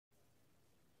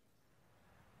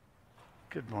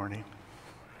Good morning.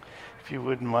 If you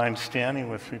wouldn't mind standing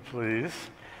with me, please.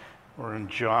 We're in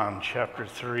John chapter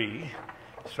 3,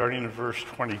 starting in verse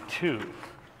 22.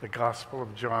 The Gospel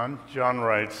of John. John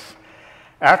writes,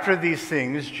 "After these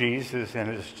things, Jesus and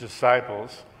his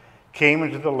disciples came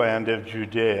into the land of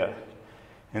Judea,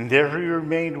 and there he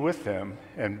remained with them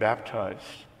and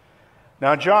baptized.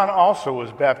 Now John also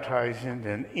was baptizing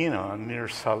in Enon near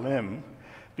Salim,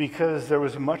 because there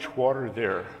was much water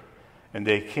there. And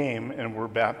they came and were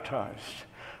baptized,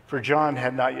 for John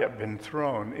had not yet been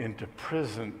thrown into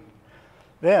prison.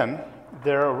 Then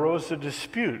there arose a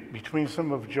dispute between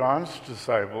some of John's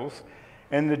disciples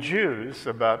and the Jews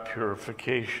about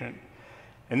purification.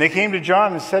 And they came to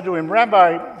John and said to him,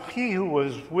 'Rabbi, he who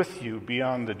was with you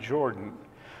beyond the Jordan,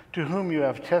 to whom you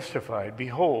have testified,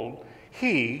 behold,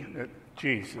 he,'"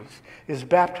 Jesus, "'is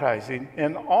baptizing,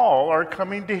 and all are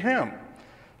coming to him.'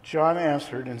 John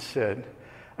answered and said,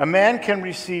 'A man can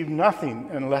receive nothing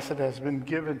unless it has been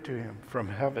given to him from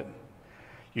heaven.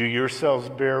 You yourselves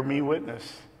bear me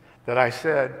witness that I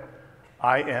said,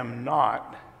 I am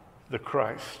not the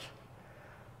Christ,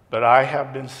 but I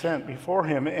have been sent before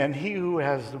him, and he who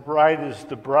has the bride is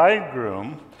the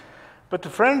bridegroom. But the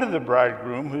friend of the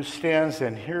bridegroom who stands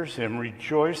and hears him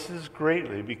rejoices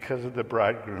greatly because of the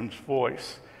bridegroom's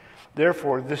voice.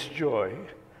 Therefore this joy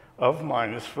of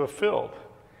mine is fulfilled.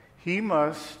 He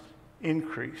must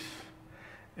increase,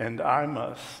 and I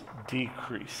must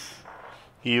decrease.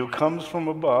 He who comes from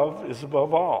above is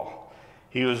above all.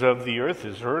 He who is of the earth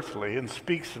is earthly and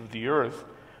speaks of the earth,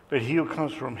 but he who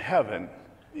comes from heaven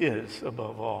is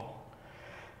above all.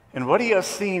 And what he has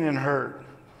seen and heard,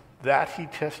 that he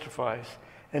testifies,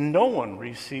 and no one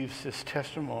receives his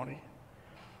testimony.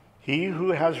 He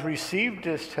who has received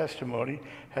his testimony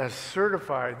has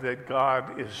certified that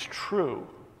God is true.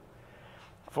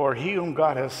 For he whom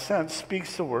God has sent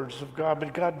speaks the words of God,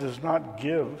 but God does not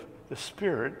give the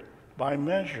Spirit by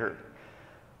measure.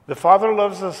 The Father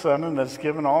loves the Son and has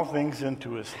given all things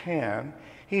into his hand.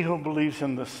 He who believes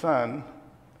in the Son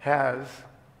has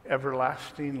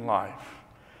everlasting life.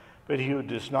 But he who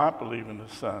does not believe in the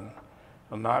Son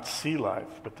will not see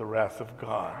life, but the wrath of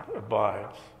God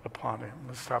abides upon him."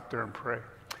 Let's stop there and pray.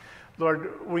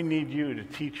 Lord, we need you to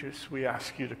teach us. We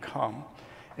ask you to come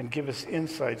and give us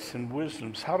insights and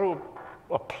wisdoms, how to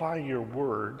apply your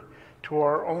word to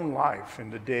our own life in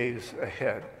the days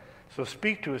ahead. So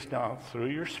speak to us now through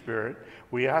your Spirit.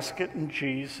 We ask it in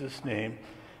Jesus' name.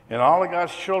 And all of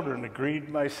God's children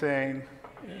agreed by saying,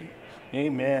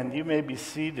 amen. You may be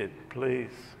seated, please.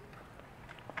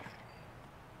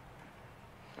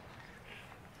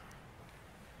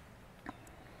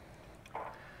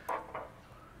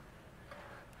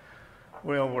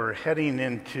 Well, we're heading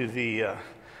into the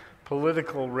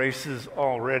political races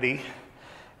already,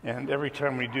 and every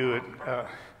time we do it,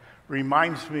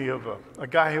 reminds me of a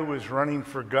guy who was running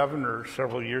for governor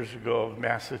several years ago of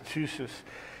Massachusetts.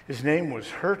 His name was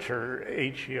Herter,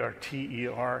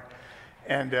 Herter,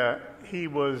 and he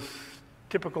was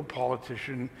typical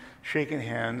politician, shaking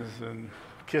hands and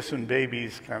kissing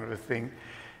babies kind of a thing.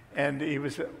 And he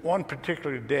was, one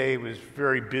particular day, was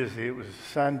very busy. It was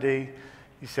Sunday.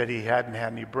 He said he hadn't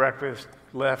had any breakfast,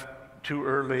 left too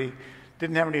early,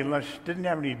 didn't have any lunch, didn't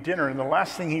have any dinner, and the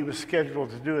last thing he was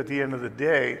scheduled to do at the end of the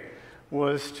day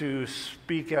was to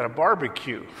speak at a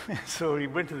barbecue. So he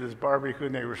went to this barbecue,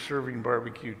 and they were serving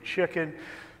barbecue chicken.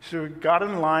 So he got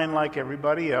in line like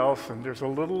everybody else, and there's a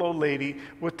little old lady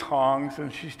with tongs,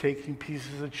 and she's taking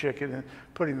pieces of chicken and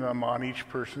putting them on each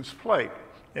person's plate.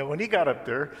 And when he got up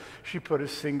there, she put a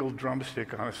single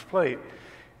drumstick on his plate.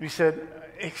 And he said,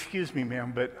 "Excuse me,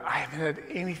 ma'am, but I haven't had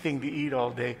anything to eat all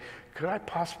day. Could I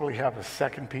possibly have a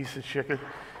second piece of chicken?"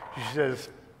 She says,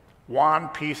 "One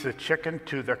piece of chicken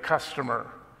to the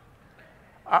customer."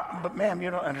 "But ma'am,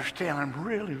 you don't understand. I'm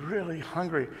really, really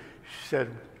hungry." She said,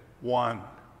 "One."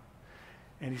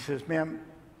 And he says, "Ma'am,"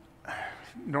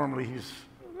 normally he's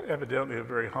evidently a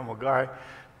very humble guy,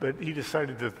 but he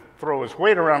decided to throw his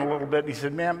weight around a little bit. And he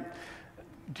said, "Ma'am,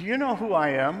 do you know who I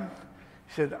am?"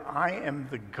 He said, "I am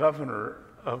the governor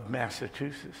of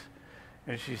Massachusetts."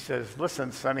 And she says,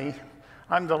 "Listen, Sonny,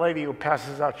 I'm the lady who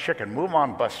passes out chicken. Move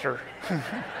on, Buster."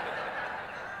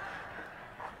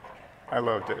 I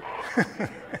loved it.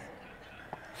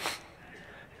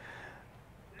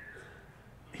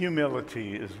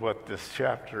 Humility is what this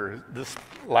chapter, this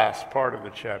last part of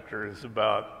the chapter is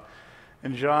about.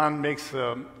 And John makes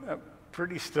a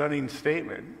pretty stunning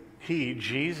statement. He,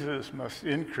 Jesus, must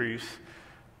increase,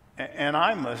 and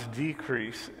I must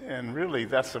decrease. And really,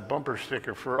 that's a bumper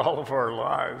sticker for all of our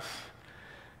lives.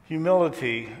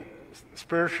 Humility,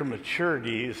 spiritual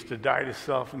maturity, is to die to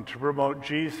self and to promote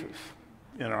Jesus.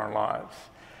 in our lives.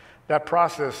 That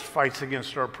process fights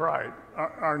against our pride,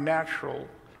 our natural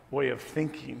way of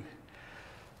thinking.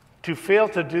 To fail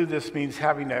to do this means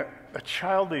having a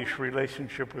childish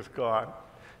relationship with God.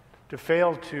 To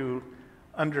fail to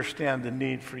understand the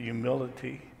need for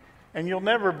humility. And you'll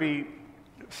never be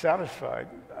satisfied.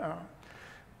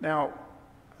 Now,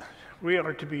 we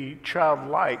are to be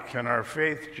childlike in our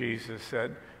faith, Jesus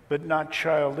said, but not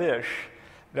childish.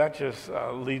 That just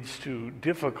leads to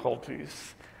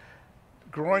difficulties.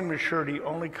 Growing maturity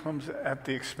only comes at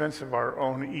the expense of our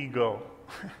own ego.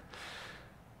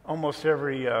 Almost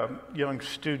every young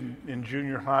student in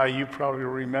junior high, you probably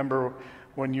remember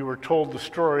when you were told the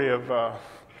story of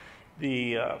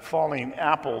the falling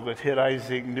apple that hit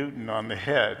Isaac Newton on the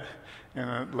head, and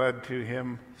it led to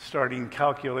him starting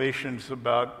calculations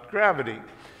about gravity.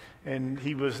 And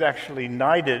he was actually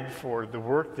knighted for the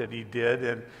work that he did,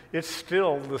 and it's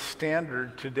still the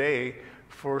standard today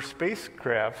for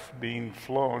spacecraft being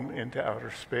flown into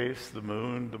outer space, the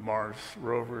moon, the Mars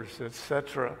rovers,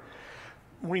 etc.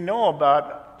 We know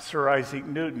about Sir Isaac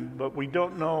Newton, but we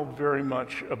don't know very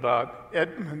much about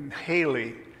Edmund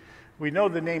Halley. We know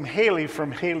the name Halley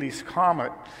from Halley's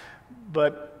Comet,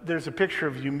 but there's a picture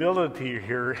of humility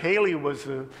here. Halley was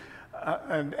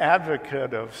an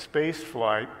advocate of space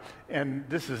flight, and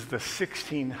this is the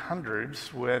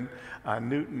 1600s when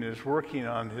Newton is working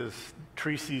on his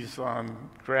treatise on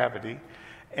gravity,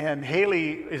 and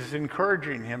Halley is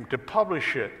encouraging him to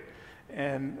publish it,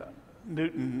 and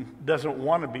Newton doesn't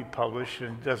want to be published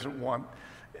and doesn't want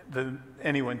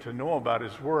anyone to know about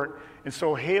his work, and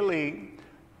so Halley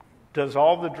does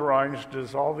all the drawings,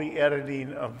 does all the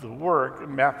editing of the work.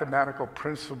 Mathematical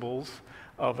Principles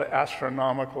of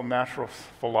Astronomical Natural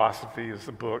Philosophy is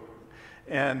the book.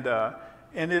 And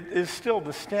it is still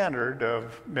the standard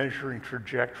of measuring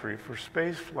trajectory for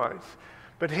space flights.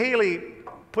 But Halley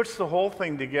puts the whole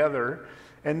thing together,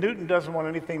 and Newton doesn't want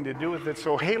anything to do with it,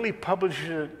 so Halley published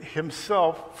it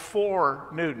himself for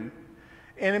Newton.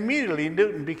 And immediately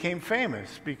Newton became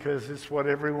famous because it's what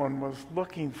everyone was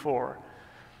looking for.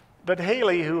 But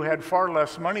Halley, who had far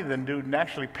less money than Newton,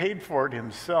 actually paid for it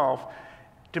himself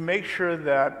to make sure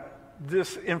that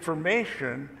this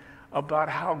information about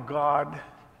how God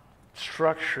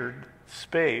structured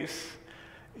space,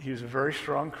 he was a very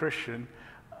strong Christian,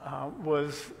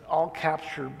 was all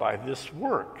captured by this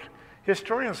work.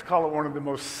 Historians call it one of the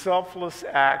most selfless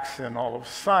acts in all of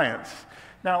science.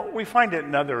 Now, we find it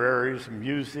in other areas,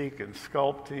 music and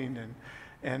sculpting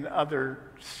and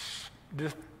other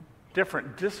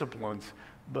different disciplines,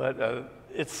 but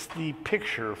it's the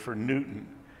picture for Newton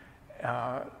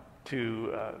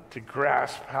to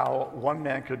grasp how one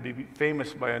man could be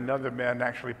famous by another man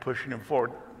actually pushing him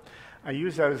forward. I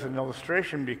use that as an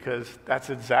illustration because that's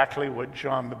exactly what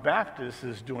John the Baptist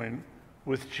is doing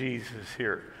with Jesus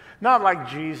here. Not like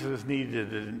Jesus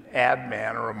needed an ad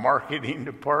man or a marketing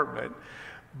department,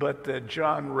 but that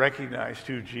John recognized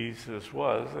who Jesus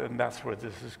was, and that's where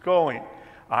this is going.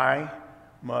 I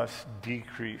must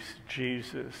decrease,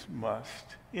 Jesus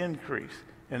must increase.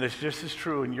 And it's just as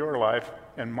true in your life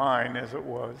and mine as it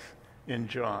was in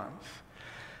John's.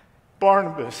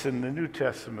 Barnabas in the New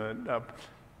Testament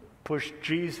pushed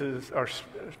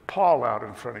Paul out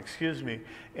in front,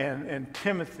 and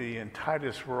Timothy and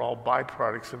Titus were all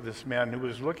byproducts of this man who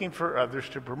was looking for others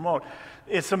to promote.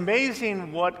 It's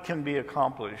amazing what can be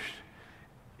accomplished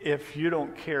if you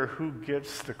don't care who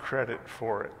gets the credit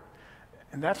for it.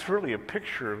 And that's really a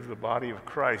picture of the body of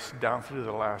Christ down through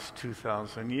the last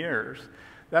 2,000 years.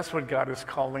 That's what God is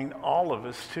calling all of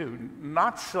us to.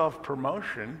 Not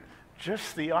self-promotion,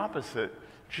 just the opposite,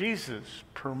 Jesus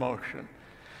promotion.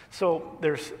 So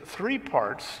there's 3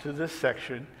 parts to this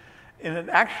section, and it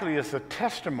actually is a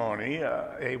testimony,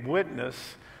 a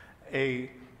witness, a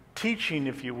teaching,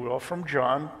 if you will, from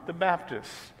John the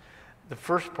Baptist. The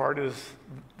first part is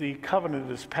the covenant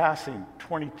is passing,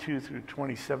 22 through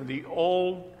 27, the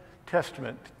Old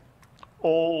Testament,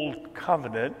 Old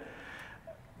Covenant.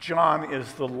 John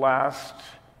is the last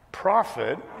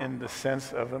prophet in the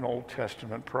sense of an Old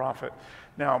Testament prophet.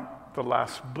 Now, the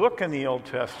last book in the Old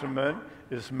Testament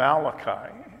is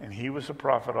Malachi, and he was a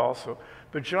prophet also.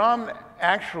 But John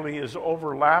actually is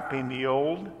overlapping the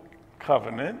Old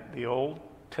Covenant, the Old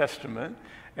Testament,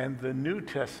 and the New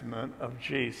Testament of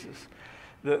Jesus.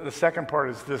 The second part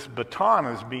is this baton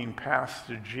is being passed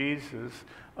to Jesus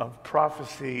of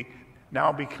prophecy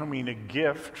now becoming a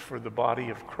gift for the body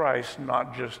of Christ,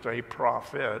 not just a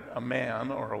prophet, a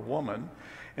man or a woman.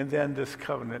 And then this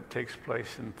covenant takes place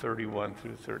in 31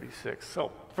 through 36.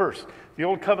 So first, the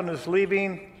old covenant is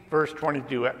leaving, verse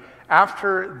 22.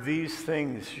 After these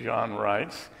things, John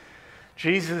writes,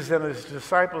 Jesus and his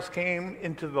disciples came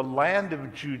into the land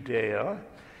of Judea.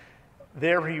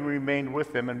 There he remained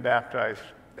with them and baptized.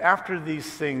 After these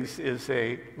things is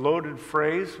a loaded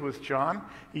phrase with John.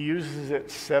 He uses it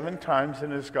 7 times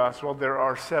in his gospel. There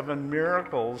are 7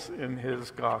 miracles in his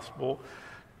gospel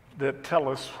that tell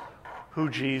us who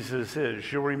Jesus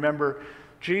is. You'll remember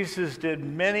Jesus did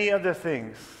many other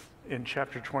things in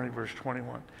chapter 20, verse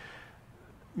 21.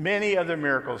 Many other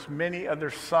miracles, many other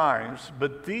signs,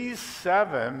 but these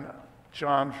 7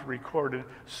 John's recorded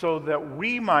so that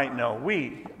we might know,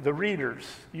 we, the readers,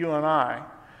 you and I,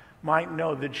 might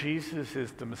know that Jesus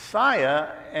is the Messiah,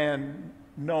 and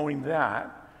knowing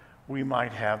that, we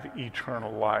might have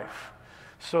eternal life.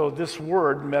 So this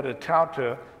word,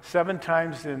 metatauta, 7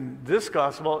 times in this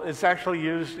gospel, it's actually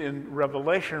used in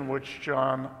Revelation, which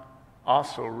John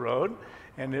also wrote,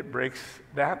 and it breaks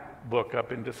that book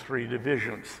up into 3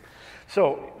 divisions.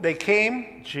 So they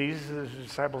came, Jesus and his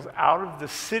disciples, out of the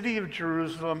city of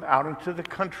Jerusalem, out into the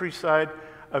countryside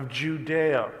of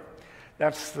Judea.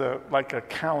 That's like a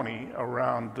county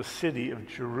around the city of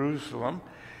Jerusalem.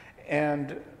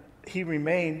 And he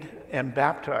remained and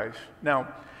baptized.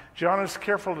 Now, John is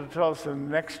careful to tell us in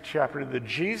the next chapter that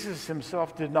Jesus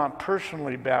himself did not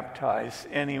personally baptize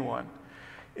anyone.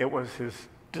 It was his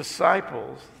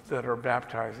disciples that are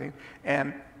baptizing,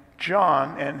 and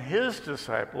John and his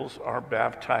disciples are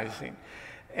baptizing.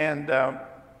 And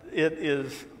it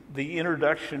is the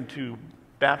introduction to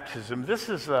baptism. This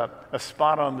is a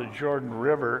spot on the Jordan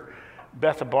River,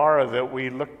 Bethabara, that we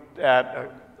looked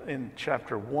at in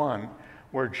chapter 1,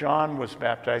 where John was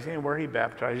baptizing and where he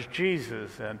baptized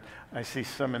Jesus. And I see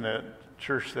some in the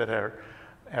church that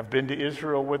have been to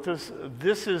Israel with us.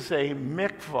 This is a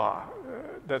mikvah.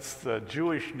 That's the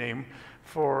Jewish name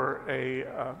for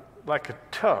like a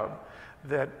tub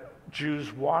that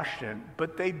Jews washed in.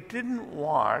 But they didn't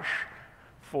wash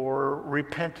for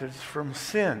repentance from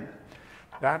sin.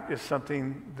 That is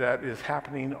something that is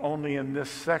happening only in this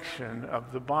section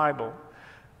of the Bible.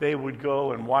 They would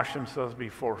go and wash themselves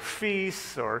before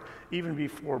feasts or even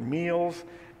before meals.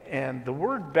 And the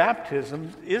word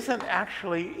baptism isn't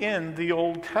actually in the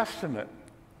Old Testament.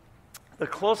 The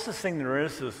closest thing there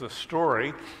is a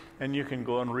story, and you can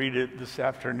go and read it this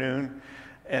afternoon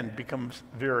and becomes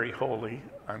very holy.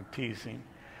 I'm teasing.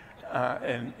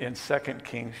 In 2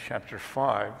 Kings chapter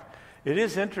 5. It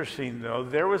is interesting, though.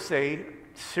 There was a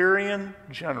Syrian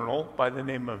general by the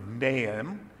name of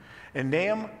Naaman, and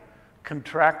Naaman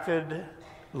contracted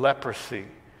leprosy,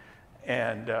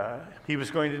 and he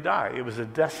was going to die. It was a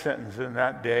death sentence in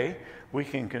that day. We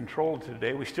can control it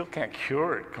today. We still can't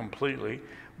cure it completely,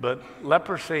 but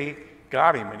leprosy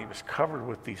got him, and he was covered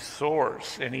with these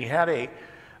sores, and he had a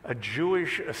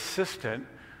Jewish assistant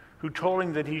who told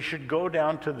him that he should go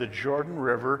down to the Jordan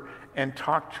River and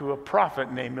talk to a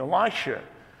prophet named Elisha.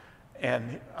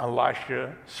 And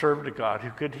Elisha served a God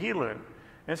who could heal him.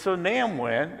 And so Naaman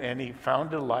went, and he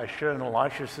found Elisha, and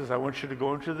Elisha says, I want you to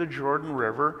go into the Jordan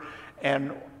River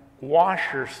and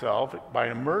wash yourself by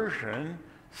immersion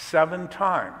 7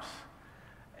 times.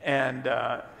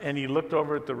 And he looked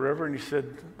over at the river, and he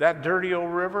said, that dirty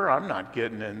old river, I'm not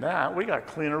getting in that. We got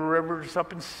cleaner rivers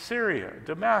up in Syria,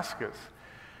 Damascus.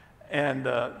 And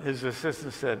his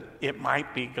assistant said, it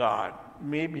might be God.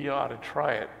 Maybe you ought to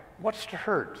try it. What's to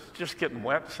hurt? It's just getting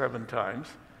wet 7 times.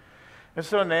 And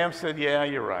so Naaman said, yeah,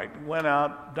 you're right. Went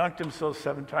out, dunked himself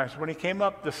 7 times. When he came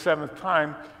up the 7th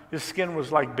time, his skin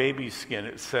was like baby skin,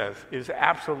 it says. It was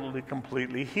absolutely,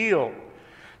 completely healed.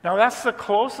 Now, that's the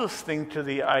closest thing to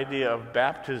the idea of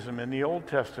baptism in the Old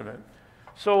Testament.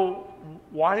 So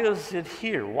why is it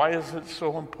here? Why is it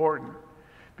so important?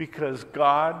 Because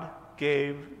God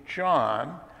gave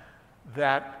John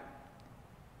that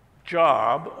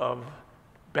job of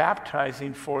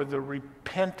baptizing for the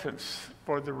repentance,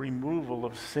 for the removal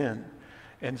of sin.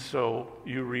 And so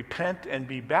you repent and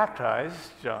be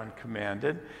baptized, John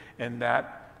commanded, and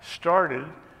that started,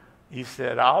 he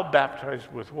said, I'll baptize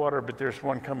with water, but there's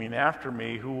one coming after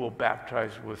me who will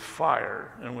baptize with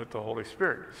fire and with the Holy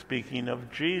Spirit, speaking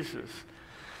of Jesus.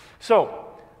 So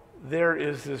there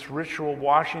is this ritual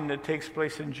washing that takes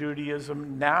place in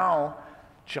Judaism. Now,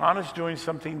 John is doing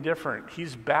something different.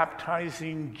 He's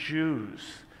baptizing Jews,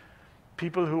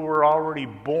 people who were already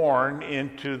born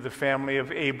into the family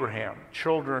of Abraham,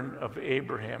 children of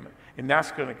Abraham, and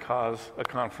that's going to cause a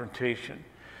confrontation.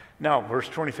 Now, verse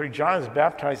 23, John is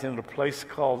baptizing in a place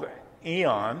called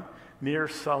Aeon near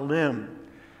Salim.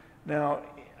 Now,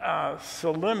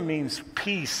 Salim means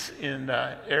peace in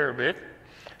Arabic,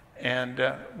 and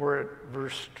we're at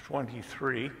verse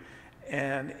 23.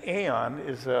 And Aeon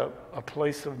is a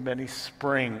place of many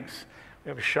springs. We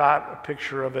have a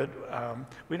picture of it.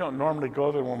 We don't normally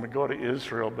go there when we go to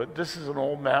Israel, but this is an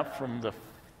old map from the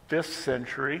 5th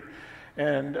century,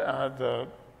 and the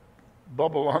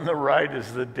bubble on the right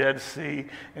is the Dead Sea,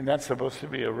 and that's supposed to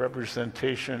be a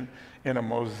representation in a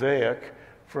mosaic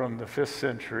from the 5th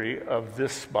century of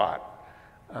this spot.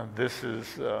 This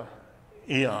is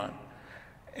Eon,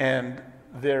 and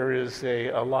there's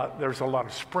a lot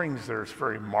of springs there. It's a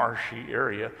very marshy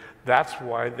area. That's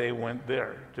why they went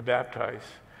there to baptize.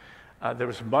 There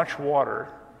was much water,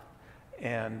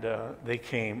 and they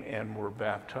came and were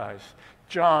baptized.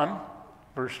 John,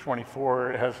 verse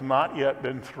 24, has not yet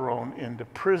been thrown into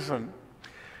prison.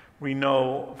 We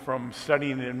know from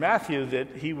studying in Matthew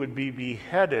that he would be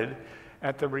beheaded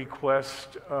at the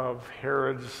request of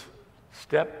Herod's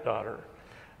stepdaughter,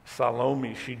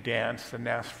 Salome. She danced and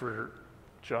asked for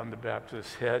John the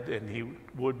Baptist's head, and he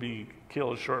would be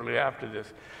killed shortly after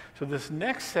this. So this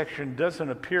next section doesn't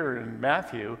appear in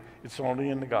Matthew. It's only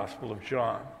in the Gospel of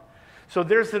John. So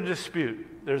there's a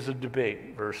dispute. There's a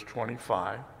debate, verse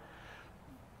 25,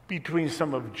 between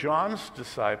some of John's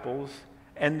disciples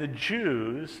and the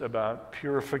Jews about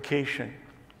purification.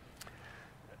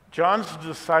 John's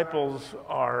disciples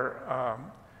are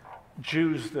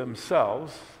Jews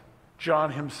themselves.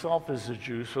 John himself is a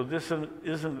Jew, so this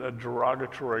isn't a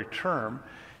derogatory term.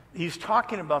 He's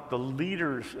talking about the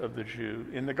leaders of the Jew.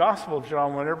 In the Gospel of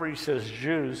John, whenever he says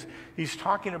Jews, he's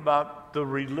talking about the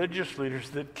religious leaders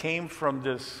that came from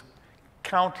this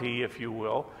county, if you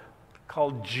will,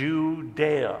 called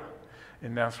Judea.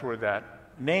 And that's where that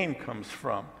name comes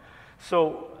from.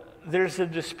 So there's a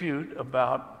dispute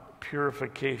about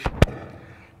purification.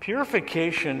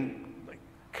 Purification,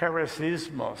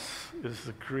 charismos is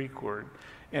the Greek word.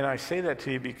 And I say that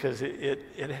to you because it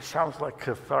sounds like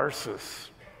catharsis,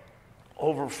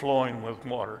 overflowing with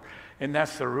water. And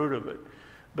that's the root of it.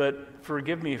 But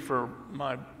forgive me for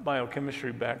my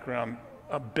biochemistry background,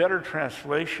 a better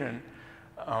translation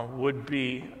would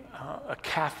be a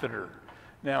catheter.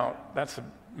 Now, that's a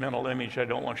mental image I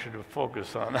don't want you to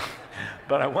focus on,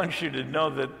 but I want you to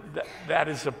know that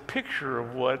is a picture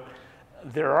of what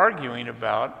they're arguing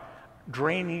about,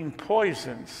 draining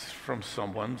poisons from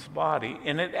someone's body.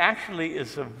 And it actually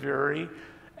is a very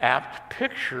apt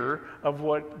picture of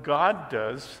what God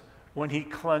does when he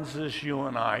cleanses you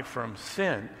and I from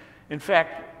sin. In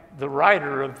fact, the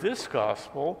writer of this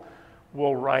gospel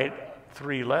will write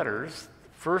 3 letters.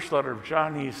 First letter of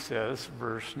John, he says,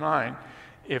 verse 9,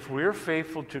 if we're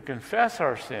faithful to confess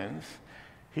our sins,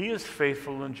 he is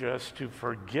faithful and just to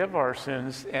forgive our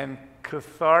sins and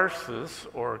catharsis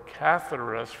or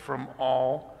catheter us from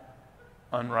all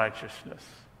unrighteousness.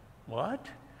 What?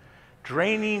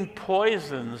 Draining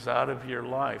poisons out of your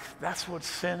life. That's what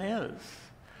sin is.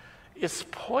 It's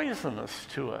poisonous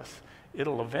to us.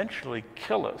 It'll eventually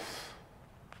kill us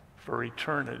for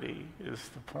eternity is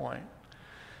the point.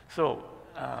 So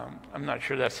I'm not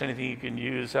sure that's anything you can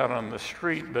use out on the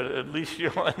street, but at least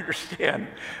you'll understand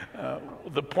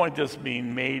the point that's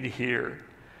being made here.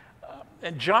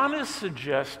 And John is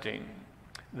suggesting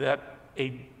that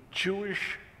a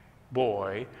Jewish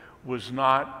boy was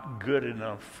not good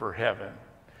enough for heaven.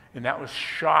 And that was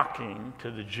shocking to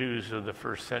the Jews of the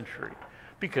first century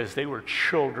because they were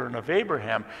children of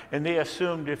Abraham. And they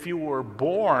assumed if you were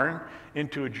born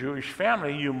into a Jewish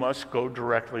family, you must go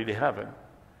directly to heaven.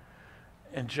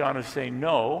 And John is saying,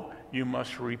 no, you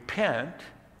must repent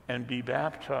and be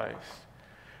baptized.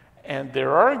 And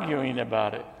they're arguing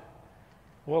about it.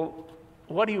 Well,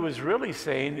 what he was really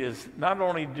saying is not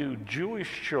only do Jewish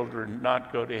children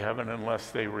not go to heaven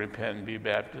unless they repent and be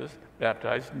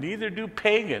baptized, neither do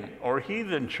pagan or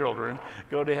heathen children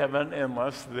go to heaven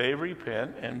unless they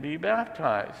repent and be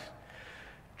baptized.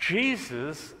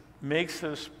 Jesus makes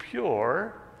us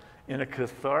pure in a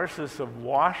catharsis of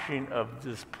washing of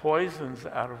these poisons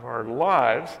out of our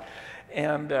lives.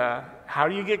 And how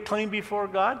do you get clean before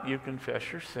God? You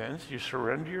confess your sins, you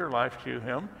surrender your life to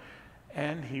him,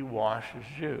 and he washes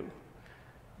you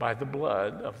by the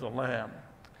blood of the Lamb.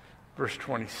 Verse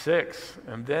 26,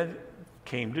 and then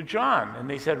came to John, and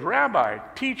they said, Rabbi,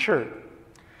 teacher,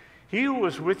 he who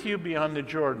was with you beyond the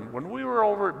Jordan. When we were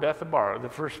over at Bethabara, the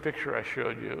first picture I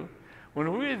showed you,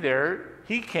 when we were there,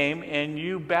 he came and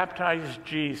you baptized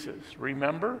Jesus,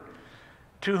 remember?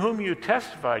 To whom you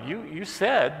testified. You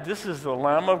said, this is the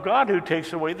Lamb of God who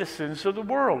takes away the sins of the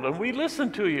world, and we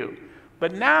listened to you.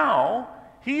 But now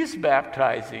he's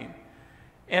baptizing,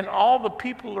 and all the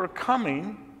people are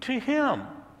coming to him.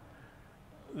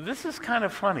 This is kind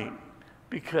of funny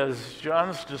because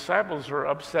John's disciples are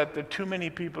upset that too many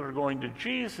people are going to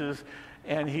Jesus,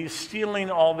 and he's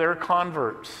stealing all their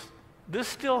converts. This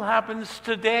still happens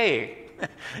today.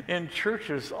 in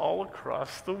churches all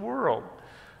across the world.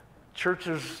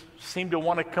 Churches seem to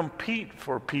want to compete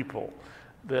for people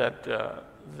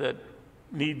that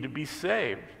need to be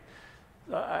saved.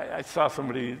 I saw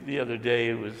somebody the other day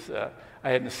who was I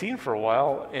hadn't seen for a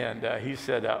while, and he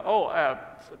said,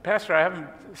 Pastor, I haven't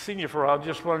seen you for a while.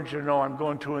 Just wanted you to know I'm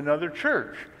going to another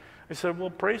church. I said, well,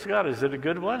 praise God. Is it a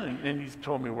good one? And he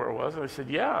told me where it was. And I said,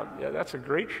 yeah, that's a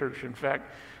great church. In fact,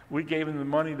 we gave them the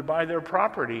money to buy their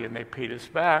property, and they paid us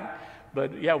back.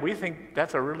 But, yeah, we think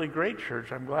that's a really great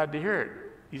church. I'm glad to hear it.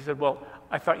 He said, well,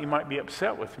 I thought you might be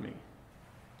upset with me.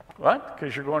 What?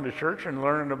 Because you're going to church and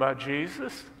learning about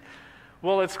Jesus?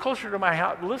 Well, it's closer to my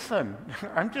house. Listen,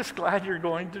 I'm just glad you're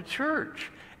going to church.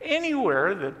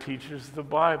 Anywhere that teaches the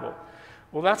Bible.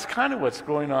 Well, that's kind of what's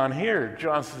going on here.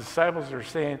 John's disciples are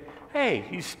saying, hey,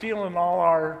 he's stealing all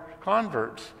our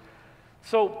converts.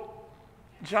 So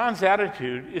John's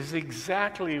attitude is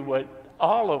exactly what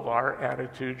all of our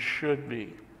attitudes should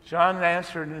be. John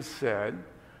answered and said,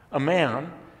 a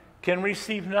man can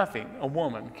receive nothing, a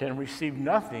woman can receive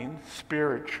nothing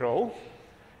spiritual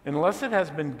unless it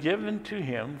has been given to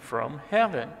him from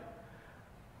heaven.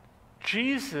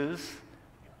 Jesus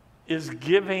is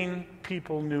giving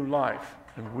people new life,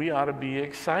 and we ought to be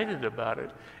excited about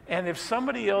it. And if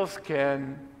somebody else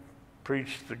can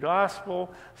preach the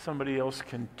gospel, somebody else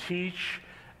can teach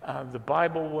the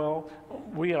Bible well,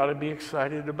 we ought to be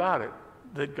excited about it,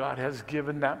 that God has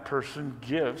given that person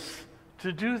gifts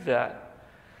to do that,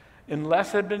 unless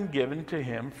it had been given to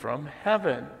him from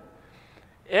heaven.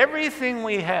 Everything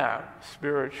we have,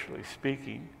 spiritually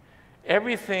speaking,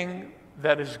 everything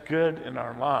that is good in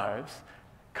our lives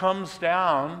comes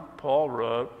down, Paul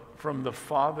wrote, from the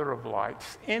Father of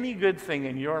lights. Any good thing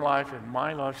in your life and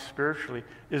my life spiritually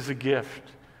is a gift.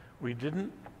 We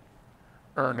didn't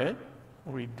earn it.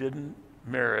 We didn't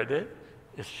merit it.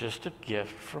 It's just a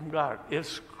gift from God.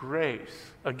 It's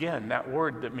grace. Again, that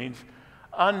word that means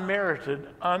unmerited,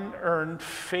 unearned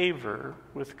favor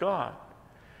with God.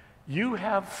 You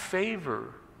have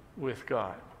favor with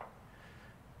God.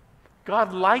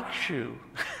 God likes you.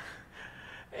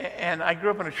 And I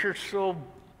grew up in a church so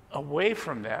away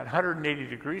from that, 180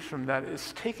 degrees from that.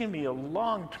 It's taken me a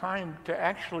long time to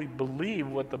actually believe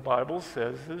what the Bible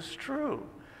says is true.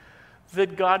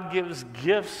 That God gives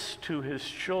gifts to his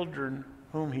children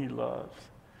whom he loves.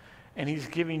 And he's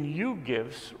giving you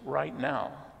gifts right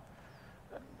now.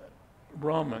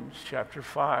 Romans chapter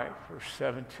 5, verse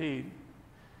 17.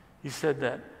 He said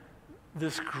that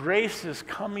this grace is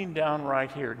coming down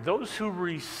right here. Those who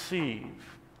receive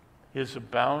his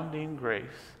abounding grace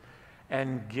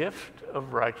and gift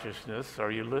of righteousness, are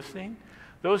you listening?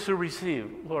 Those who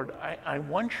receive, Lord, I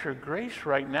want your grace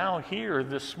right now here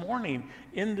this morning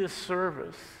in this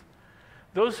service.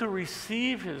 Those who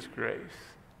receive his grace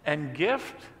and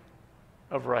gift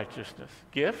of righteousness.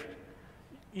 Gift?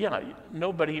 Yeah,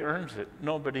 nobody earns it.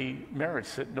 Nobody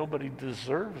merits it. Nobody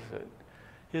deserves it.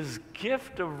 His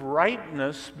gift of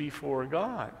rightness before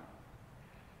God.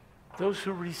 Those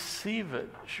who receive it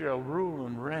shall rule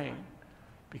and reign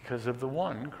because of the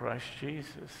one, Christ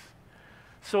Jesus.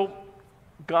 So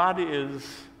God is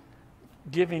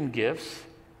giving gifts,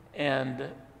 and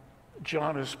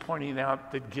John is pointing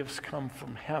out that gifts come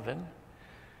from heaven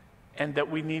and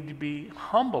that we need to be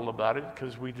humble about it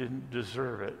because we didn't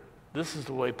deserve it. This is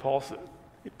the way Paul said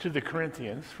to the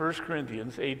Corinthians, 1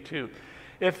 Corinthians 8:2.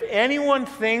 If anyone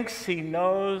thinks he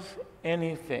knows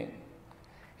anything,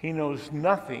 he knows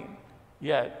nothing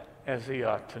yet as he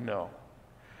ought to know.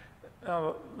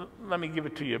 Now, let me give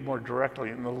it to you more directly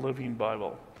in the Living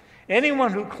Bible.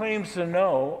 Anyone who claims to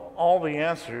know all the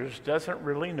answers doesn't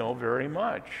really know very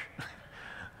much.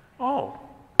 Oh,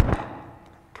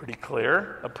 pretty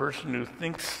clear. A person who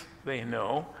thinks they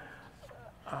know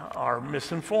are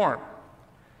misinformed.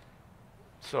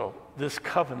 So this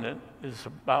covenant is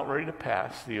about ready to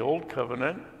pass. The old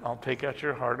covenant, I'll take out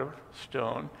your heart of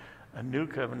stone. A new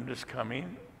covenant is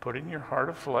coming. Put in your heart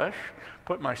of flesh.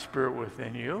 Put my spirit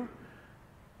within you.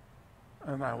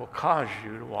 And I will cause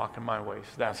you to walk in my ways.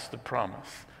 That's the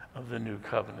promise of the new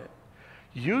covenant.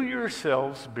 You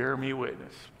yourselves bear me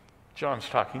witness. John's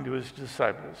talking to his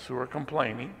disciples who are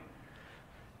complaining.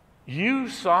 You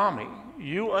saw me.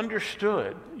 You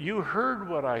understood. You heard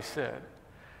what I said.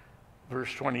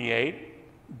 Verse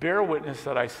 28, bear witness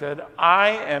that I said, I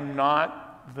am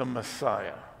not the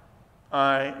Messiah.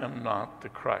 I am not the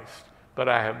Christ, but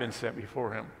I have been sent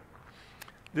before him.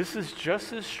 This is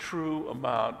just as true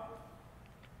about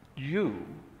you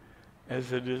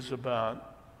as it is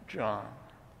about John.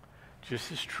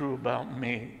 Just as true about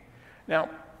me. Now,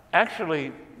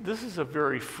 actually, this is a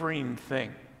very freeing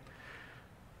thing.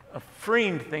 A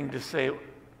freeing thing to say,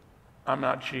 I'm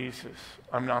not Jesus.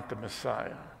 I'm not the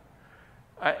Messiah.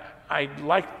 I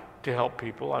like to help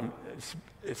people.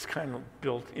 It's kind of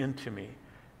built into me.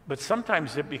 But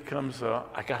sometimes it becomes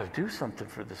I got to do something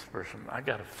for this person. I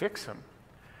got to fix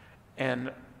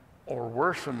him. Or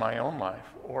worse in my own life,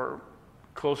 or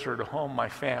closer to home, my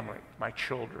family, my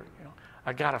children.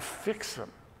 I got to fix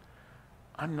them.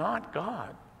 I'm not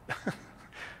God.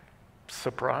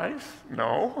 Surprise?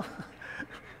 No.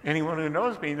 Anyone who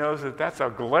knows me knows that that's a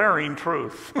glaring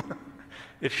truth.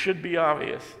 It should be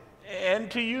obvious. And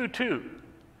to you too.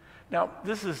 Now,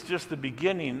 this is just the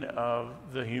beginning of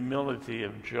the humility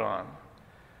of John.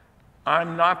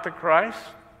 I'm not the Christ,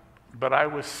 but I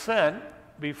was sent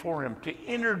before him to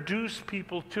introduce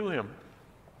people to him.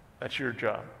 That's your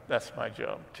job. That's my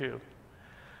job too.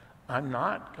 I'm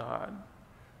not God,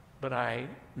 but I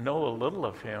know a little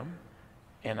of him,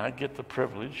 and I get the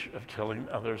privilege of telling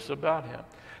others about him.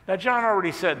 Now, John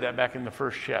already said that back in the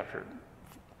first chapter,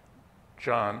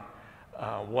 John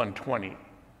 1:20.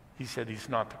 He said he's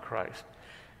not the Christ.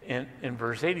 In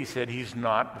verse 8, he said he's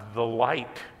not the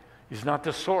light. He's not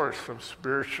the source of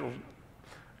spiritual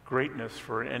greatness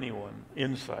for anyone,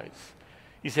 insights.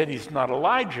 He said he's not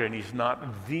Elijah, and he's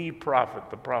not the prophet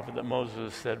that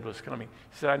Moses said was coming.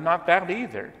 He said, I'm not that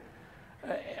either.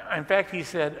 In fact, he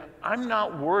said, I'm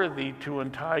not worthy to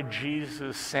untie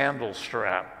Jesus' sandal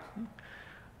strap.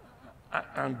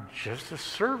 I'm just a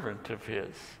servant of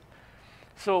his.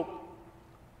 So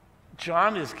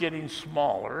John is getting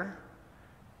smaller,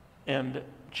 and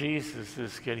Jesus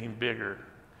is getting bigger,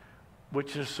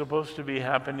 which is supposed to be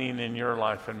happening in your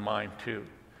life and mine too.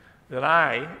 That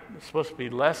I'm supposed to be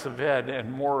less of Ed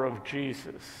and more of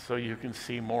Jesus, so you can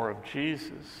see more of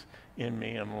Jesus in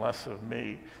me and less of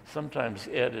me. Sometimes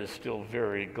Ed is still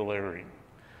very glaring.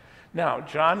 Now,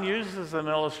 John uses an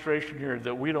illustration here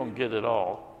that we don't get at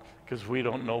all, because we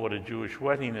don't know what a Jewish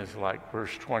wedding is like.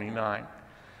 Verse 29.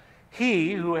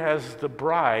 He who has the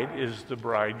bride is the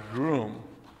bridegroom.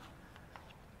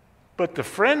 But the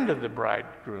friend of the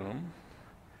bridegroom,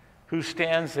 who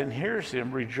stands and hears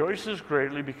him, rejoices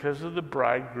greatly because of the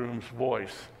bridegroom's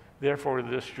voice. Therefore,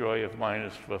 this joy of mine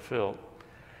is fulfilled.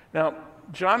 Now,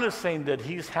 John is saying that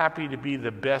he's happy to be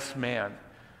the best man.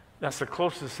 That's the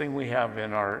closest thing we have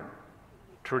in our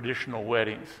traditional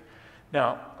weddings.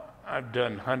 Now, I've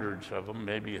done hundreds of them,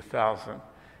 maybe 1,000.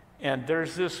 And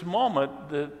there's this moment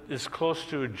that is close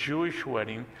to a Jewish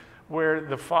wedding where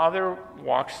the father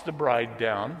walks the bride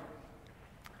down,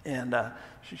 and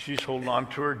she's holding on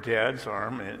to her dad's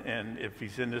arm, and if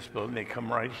he's in this building, they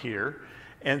come right here.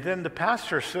 And then the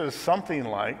pastor says something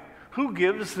like, who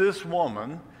gives this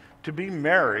woman to be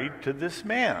married to this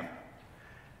man?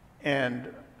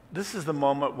 And this is the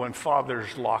moment when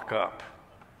fathers lock up,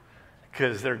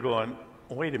 because they're going,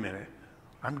 wait a minute,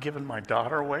 I'm giving my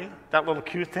daughter away? That little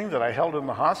cute thing that I held in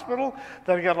the hospital,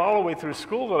 that I got all the way through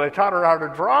school, that I taught her how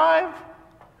to drive?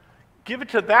 Give it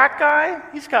to that guy?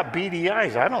 He's got beady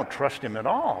eyes. I don't trust him at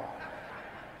all.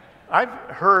 I've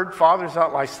heard fathers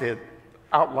out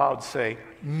loud say,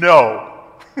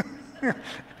 no.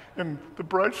 And the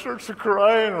bride starts to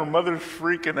cry, and her mother's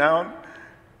freaking out.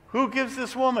 Who gives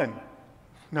this woman?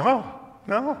 No.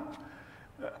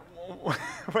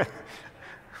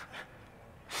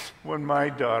 When my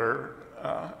daughter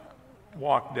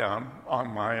walked down on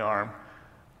my arm,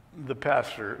 the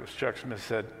pastor, it was Chuck Smith,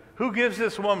 said, who gives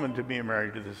this woman to be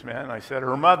married to this man? I said,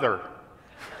 her mother.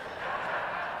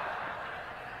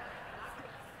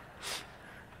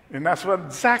 And that's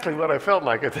exactly what I felt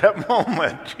like at that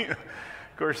moment. Of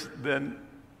course, then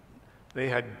they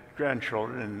had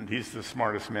grandchildren, and he's the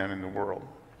smartest man in the world.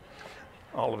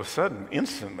 All of a sudden,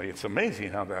 instantly, it's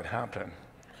amazing how that happened.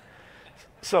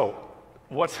 So,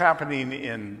 what's happening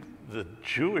in the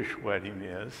Jewish wedding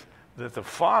is that the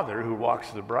father who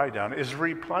walks the bride down is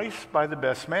replaced by the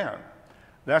best man.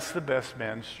 That's the best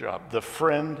man's job, the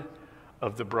friend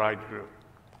of the bridegroom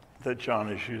that John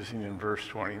is using in verse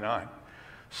 29.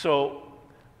 So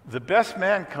the best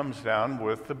man comes down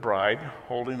with the bride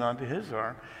holding onto his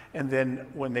arm, and then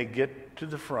when they get to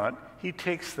the front, he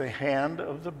takes the hand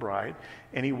of the bride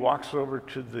and he walks over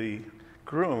to the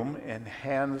groom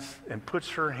and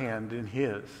puts her hand in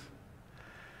his.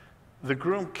 The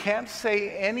groom can't say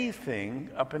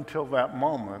anything up until that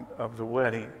moment of the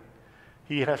wedding.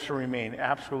 He has to remain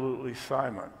absolutely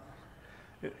silent.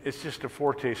 It's just a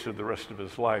foretaste of the rest of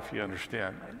his life, you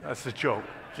understand. That's a joke,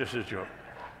 just a joke,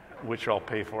 which I'll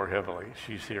pay for heavily.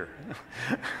 She's here.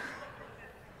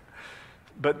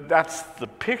 But that's the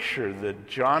picture that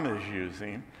John is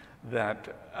using,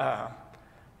 that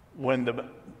when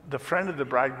the friend of the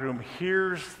bridegroom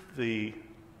hears the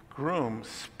groom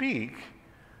speak,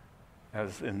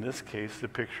 as in this case, the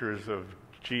picture is of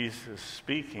Jesus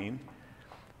speaking,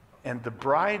 and the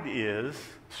bride is,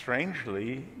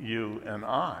 strangely, you and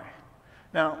I.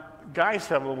 Now, guys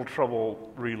have a little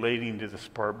trouble relating to this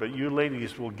part, but you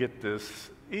ladies will get this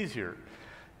easier.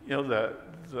 You know,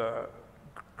 the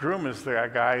groom is the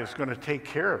guy who's going to take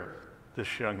care of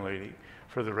this young lady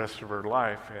for the rest of her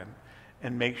life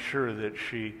and make sure that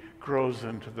she grows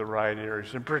into the right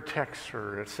areas and protects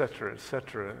her, et cetera,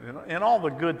 and all the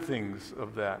good things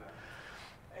of that.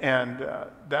 And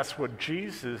that's what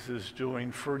Jesus is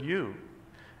doing for you.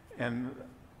 And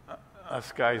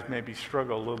us guys maybe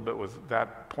struggle a little bit with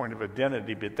that point of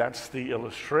identity, but that's the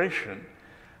illustration.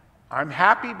 I'm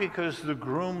happy because the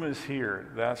groom is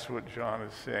here. That's what John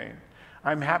is saying.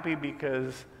 I'm happy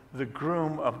because the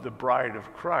groom of the bride of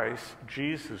Christ,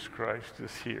 Jesus Christ,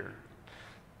 is here.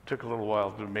 Took a little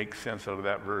while to make sense out of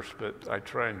that verse, but I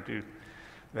try and do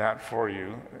that for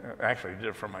you. Actually, I did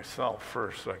it for myself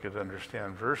first so I could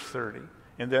understand. Verse 30,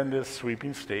 and then this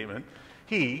sweeping statement,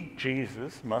 he,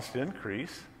 Jesus, must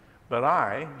increase, but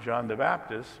I, John the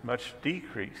Baptist, must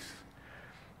decrease.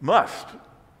 Must.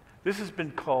 This has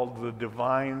been called the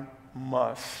divine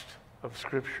must of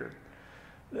Scripture.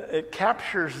 It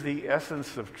captures the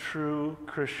essence of true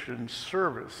Christian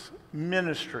service,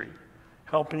 ministry,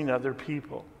 helping other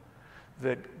people.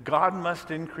 That God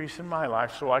must increase in my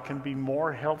life so I can be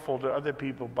more helpful to other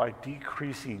people by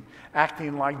decreasing,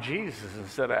 acting like Jesus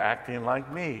instead of acting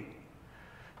like me.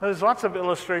 Now, there's lots of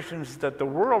illustrations that the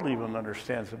world even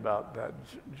understands about that.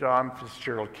 John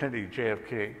Fitzgerald Kennedy,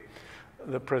 JFK,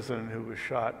 the president who was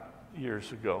shot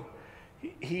years ago,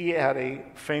 he had a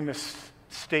famous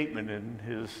statement in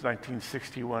his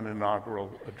 1961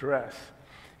 inaugural address.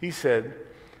 He said,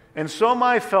 "And so,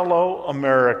 my fellow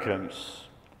Americans,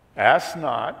 ask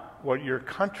not what your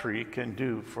country can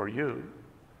do for you.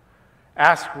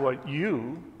 Ask what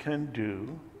you can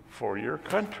do for your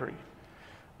country."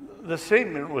 The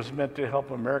statement was meant to help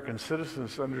American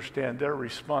citizens understand their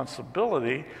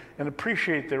responsibility and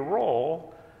appreciate their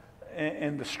role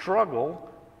in the struggle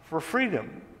for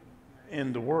freedom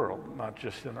in the world, not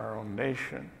just in our own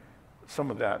nation. Some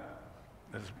of that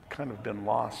has kind of been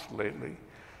lost lately.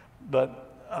 But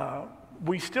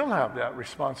we still have that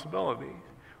responsibility.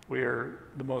 We're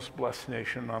the most blessed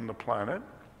nation on the planet.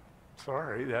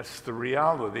 Sorry, that's the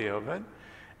reality of it.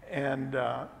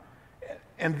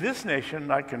 And this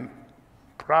nation, I can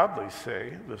proudly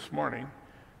say this morning,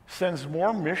 sends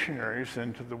more missionaries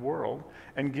into the world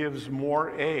and gives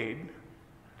more aid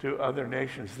to other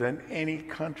nations than any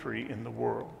country in the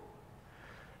world.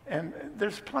 And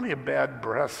there's plenty of bad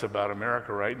press about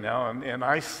America right now, and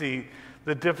I see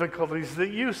the difficulties that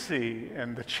you see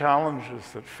and the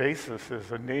challenges that face us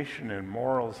as a nation in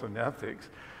morals and ethics.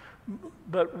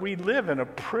 But we live in a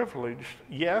privileged,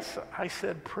 yes, I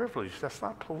said privileged, that's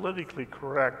not politically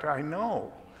correct, I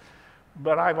know.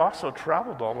 But I've also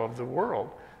traveled all over the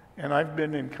world, and I've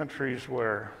been in countries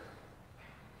where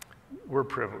we're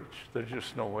privileged. There's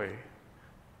just no way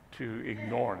to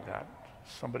ignore that.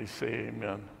 Somebody say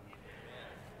amen.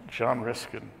 John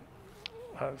Riskin,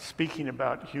 speaking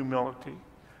about humility,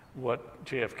 what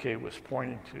JFK was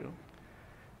pointing to.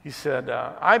 He said,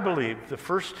 I believe the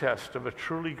first test of a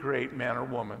truly great man or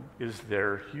woman is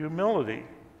their humility.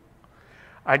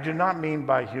 I do not mean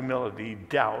by humility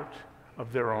doubt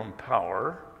of their own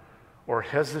power or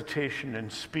hesitation in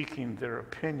speaking their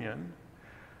opinion,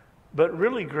 but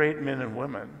really great men and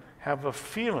women have a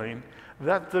feeling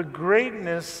that the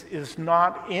greatness is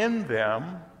not in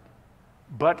them,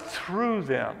 but through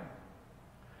them.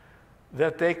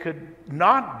 That they could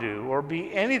not do or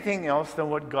be anything else than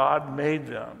what God made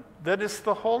them. That it's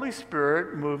the Holy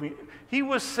Spirit moving. He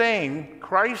was saying,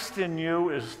 Christ in you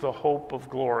is the hope of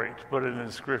glory, to put it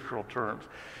in scriptural terms.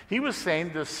 He was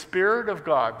saying the Spirit of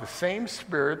God, the same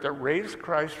Spirit that raised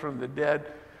Christ from the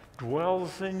dead,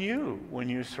 dwells in you when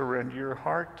you surrender your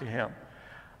heart to Him.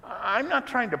 I'm not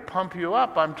trying to pump you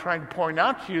up. I'm trying to point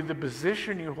out to you the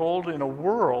position you hold in a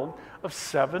world of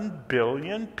 7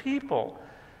 billion people.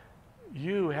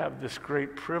 You have this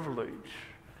great privilege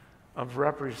of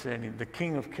representing the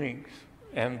King of Kings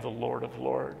and the Lord of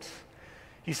Lords.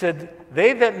 He said,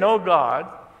 they that know God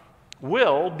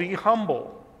will be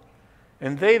humble,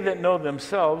 and they that know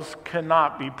themselves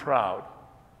cannot be proud.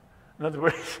 In other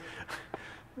words,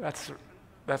 that's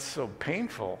so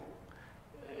painful.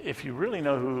 If you really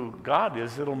know who God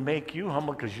is, it'll make you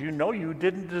humble because you know you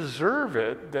didn't deserve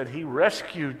it, that He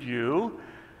rescued you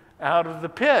out of the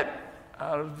pit,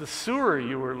 out of the sewer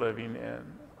you were living in.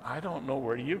 I don't know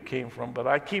where you came from, but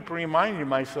I keep reminding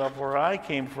myself where I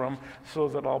came from so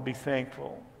that I'll be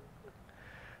thankful.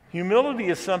 Humility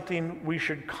is something we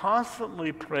should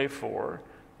constantly pray for,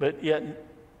 but yet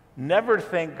never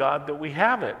thank God that we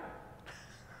have it.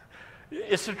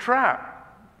 It's a trap.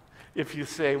 If you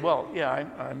say, well, yeah,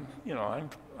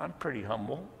 I'm pretty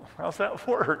humble. How's that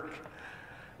work?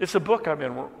 It's a book I've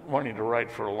been wanting to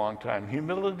write for a long time,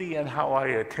 Humility and How I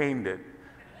Attained It.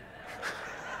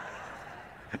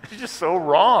 It's just so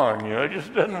wrong, it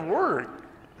just doesn't work.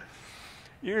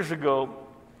 Years ago,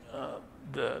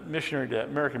 the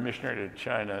American missionary to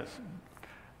China,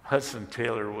 Hudson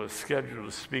Taylor, was scheduled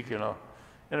to speak in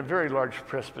a very large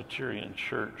Presbyterian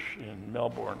church in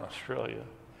Melbourne, Australia.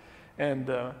 And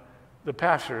the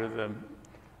pastor, the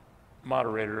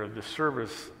moderator of the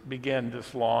service, began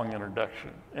this long introduction.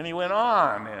 And he went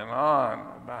on and on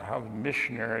about how the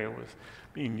missionary was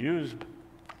being used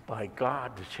by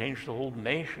God to change the whole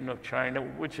nation of China,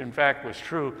 which in fact was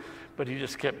true, but he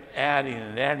just kept adding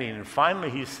and adding. And finally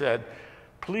he said,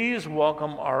 "Please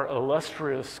welcome our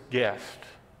illustrious guest."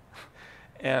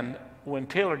 And when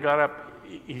Taylor got up,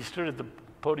 he stood at the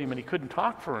podium and he couldn't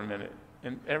talk for a minute.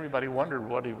 And everybody wondered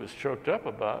what he was choked up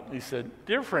about. And he said,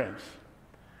 "Dear friends,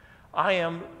 I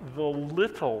am the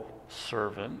little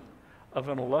servant of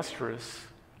an illustrious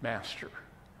master.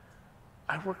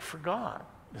 I work for God,"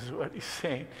 is what he's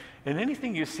saying. And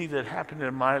anything you see that happened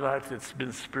in my life that's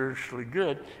been spiritually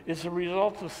good is a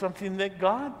result of something that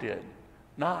God did,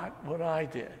 not what I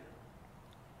did.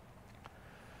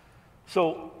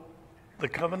 So the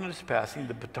covenant is passing,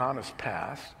 the baton is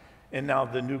passed, and now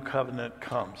the new covenant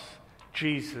comes.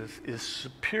 Jesus is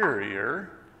superior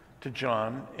to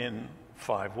John in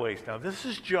 5 ways. Now, this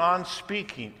is John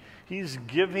speaking. He's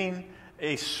giving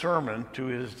a sermon to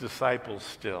his disciples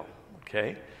still,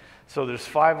 okay? So there's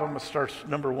 5 of them. It starts,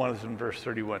 number 1 is in verse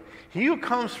 31. He who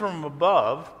comes from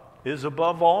above is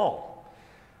above all.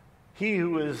 He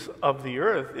who is of the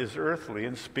earth is earthly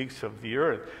and speaks of the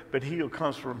earth, but he who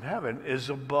comes from heaven is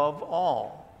above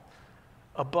all.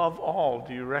 Above all,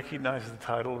 do you recognize the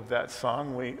title of that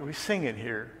song? We sing it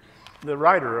here. The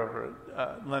writer of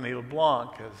it, Lenny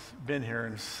LeBlanc, has been here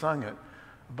and sung it.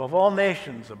 Above all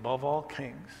nations, above all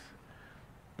kings,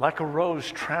 like a rose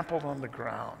trampled on the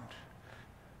ground,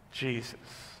 Jesus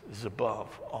is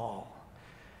above all.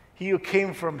 He who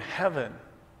came from heaven,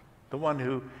 the one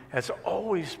who has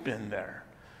always been there,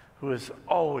 who has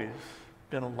always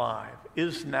been alive,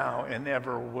 is now and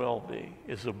ever will be,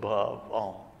 is above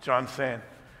all. John's saying,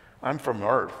 I'm from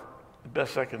earth. The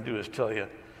best I can do is tell you,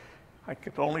 I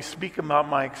can only speak about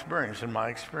my experience, and my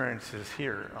experience is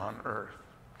here on earth.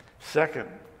 Second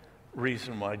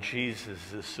reason why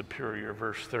Jesus is superior,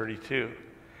 verse 32.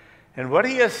 And what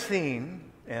he has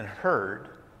seen and heard,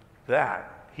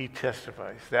 that he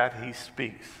testifies, that he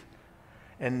speaks.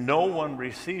 And no one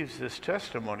receives this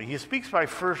testimony. He speaks by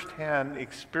firsthand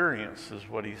experience, is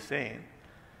what he's saying.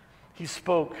 He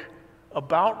spoke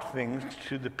about things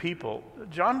to the people.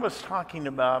 John was talking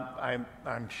about,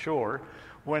 I'm sure,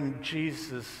 when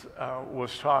Jesus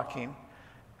was talking,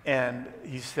 and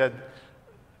he said,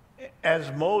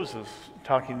 as Moses,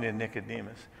 talking to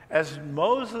Nicodemus, as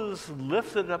Moses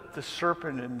lifted up the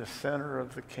serpent in the center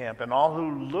of the camp, and all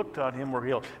who looked on him were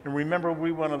healed. And remember,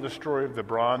 we went on the story of the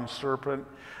bronze serpent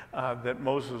that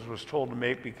Moses was told to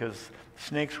make because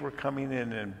snakes were coming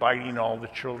in and biting all the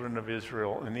children of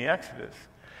Israel in the Exodus.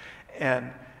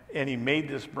 And he made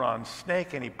this bronze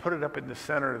snake, and he put it up in the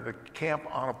center of the camp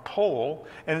on a pole,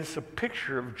 and it's a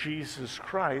picture of Jesus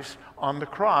Christ on the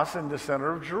cross in the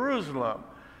center of Jerusalem.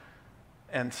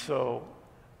 And so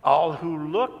all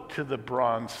who looked to the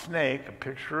bronze snake, a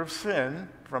picture of sin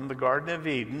from the Garden of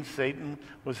Eden, Satan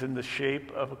was in the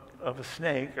shape of a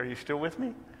snake. Are you still with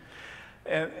me?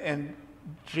 And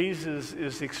Jesus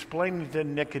is explaining to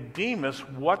Nicodemus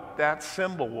what that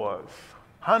symbol was.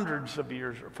 Hundreds of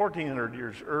years, 1,400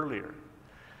 years earlier.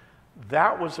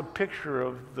 That was a picture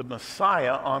of the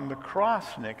Messiah on the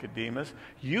cross, Nicodemus.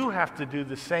 You have to do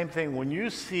the same thing. When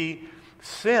you see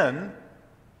sin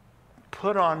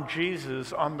put on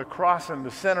Jesus on the cross in the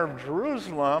center of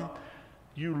Jerusalem,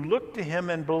 you look to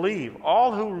him and believe.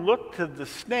 All who looked to the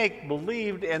snake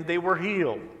believed, and they were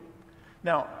healed.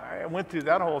 Now, I went through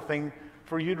that whole thing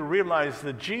for you to realize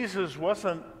that Jesus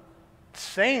wasn't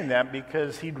saying that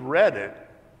because he'd read it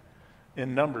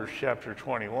in Numbers chapter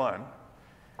 21.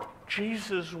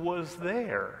 Jesus was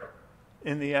there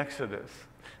in the Exodus.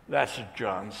 That's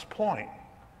John's point,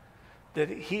 that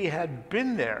he had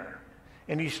been there.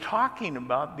 And he's talking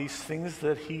about these things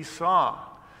that he saw.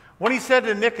 When he said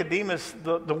to Nicodemus,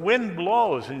 the wind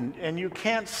blows and you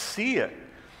can't see it.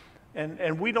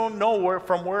 And we don't know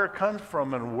from where it comes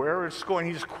from and where it's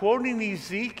going. He's quoting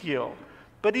Ezekiel,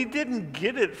 but he didn't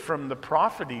get it from the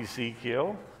prophet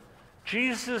Ezekiel.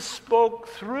 Jesus spoke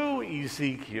through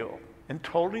Ezekiel and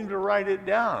told him to write it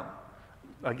down.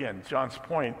 Again, John's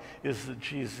point is that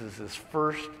Jesus is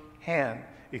first-hand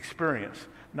experience,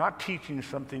 not teaching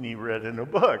something he read in a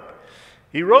book.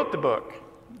 He wrote the book.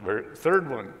 Third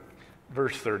one,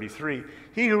 verse 33.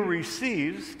 He who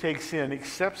receives, takes in,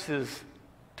 accepts his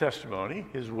testimony,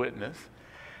 his witness,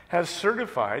 has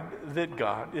certified that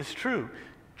God is true.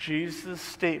 Jesus'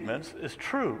 statements is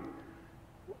true.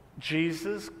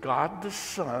 Jesus, God the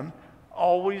Son,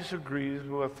 always agrees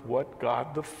with what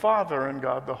God the Father and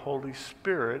God the Holy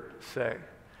Spirit say.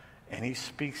 And he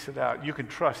speaks it out. You can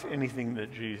trust anything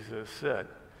that Jesus said.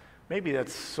 Maybe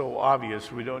that's so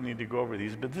obvious we don't need to go over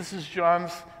these, but this is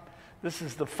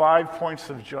the 5 points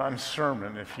of John's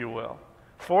sermon, if you will.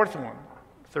 Fourth one,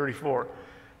 34.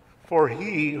 For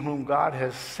he whom God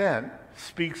has sent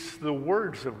speaks the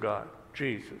words of God.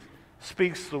 Jesus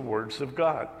speaks the words of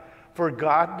God. For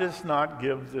God does not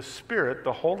give the Spirit,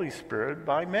 the Holy Spirit,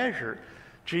 by measure.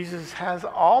 Jesus has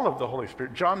all of the Holy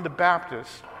Spirit. John the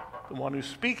Baptist, the one who's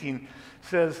speaking,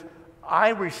 says, I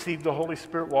received the Holy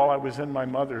Spirit while I was in my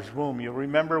mother's womb. You'll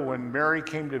remember when Mary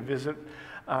came to visit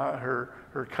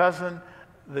her cousin,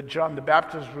 that John the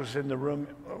Baptist was in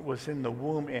the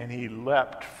womb, and he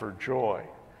leapt for joy.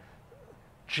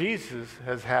 Jesus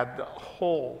has had the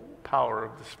whole power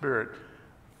of the Spirit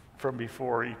from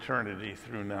before eternity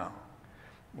through now.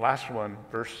 Last one,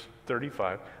 verse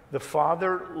 35. The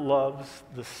Father loves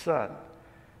the Son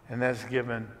and has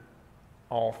given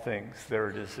all things, there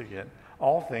it is again,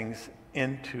 all things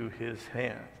into his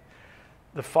hand.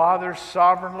 The Father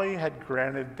sovereignly had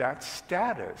granted that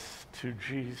status to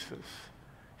Jesus.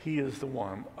 He is the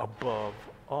one above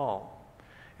all.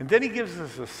 And then he gives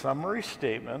us a summary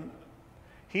statement.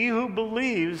 He who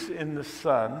believes in the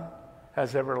Son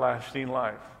has everlasting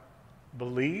life.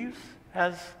 Believes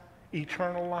has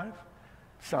eternal life?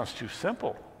 Sounds too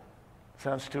simple.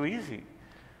 Sounds too easy.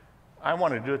 I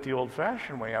want to do it the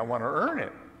old-fashioned way. I want to earn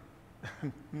it.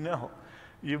 No,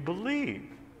 you believe.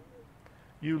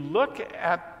 You look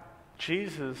at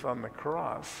Jesus on the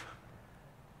cross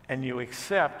and you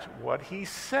accept what he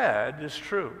said is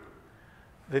true,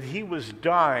 that he was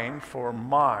dying for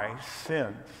my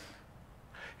sins.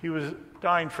 He was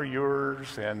dying for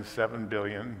yours and 7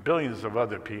 billion, billions of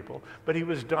other people, but he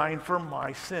was dying for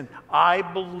my sin. I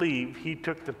believe he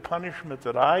took the punishment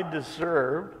that I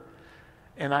deserved,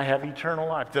 and I have eternal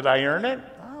life. Did I earn it?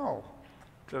 No.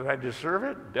 Did I deserve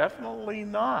it? Definitely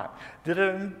not. Did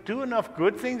I do enough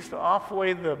good things to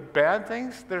offweigh the bad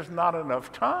things? There's not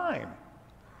enough time.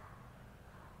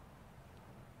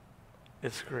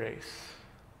 It's grace.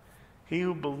 He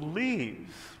who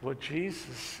believes what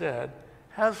Jesus said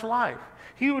has life.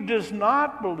 He who does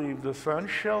not believe the Son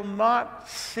shall not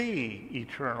see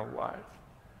eternal life,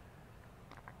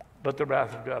 but the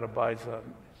wrath of God abides on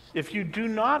him. If you do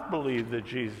not believe that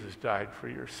Jesus died for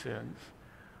your sins,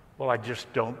 well, I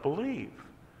just don't believe.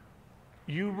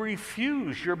 You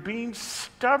refuse. You're being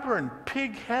stubborn,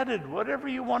 pig-headed, whatever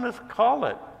you want to call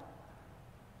it.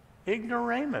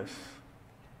 Ignoramus.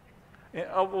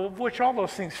 Of which all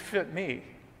those things fit me.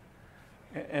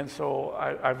 And so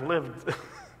I've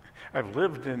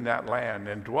lived in that land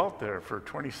and dwelt there for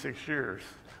 26 years.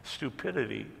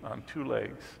 Stupidity on 2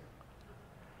 legs.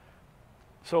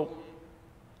 So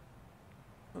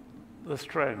let's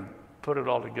try and put it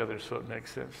all together so it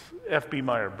makes sense. F.B.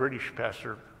 Meyer, British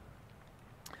pastor,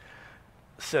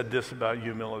 said this about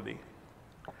humility.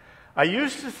 I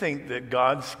used to think that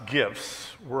God's gifts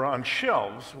were on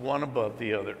shelves, one above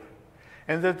the other,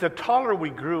 and that the taller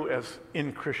we grew as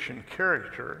in Christian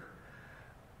character,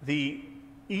 the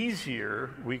easier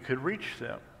we could reach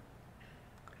them.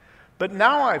 But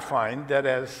now I find that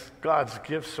as God's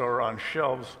gifts are on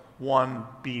shelves, one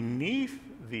beneath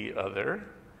the other,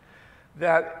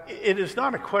 that it is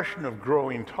not a question of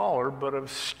growing taller, but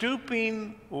of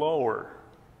stooping lower,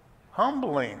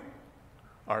 humbling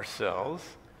ourselves,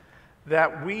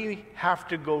 that we have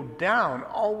to go down,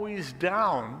 always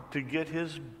down, to get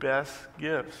his best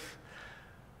gifts.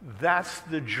 That's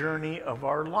the journey of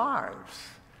our lives.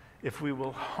 If we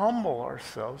will humble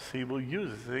ourselves, he will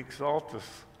use us, exalt us.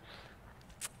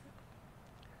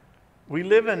 We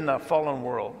live in a fallen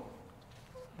world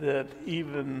that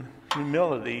even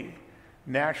humility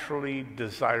naturally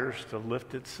desires to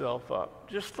lift itself up.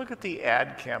 Just look at the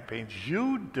ad campaigns.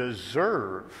 You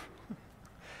deserve.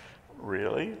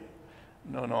 Really?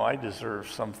 No, I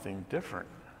deserve something different.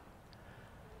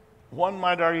 One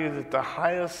might argue that the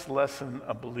highest lesson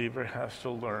a believer has to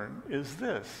learn is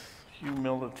this: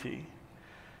 humility.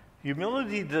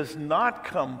 Humility does not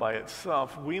come by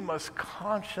itself. We must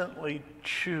constantly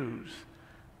choose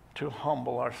to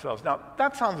humble ourselves. Now,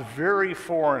 that sounds very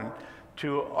foreign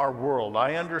to our world.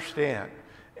 I understand.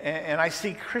 And I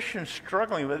see Christians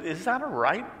struggling with, is that a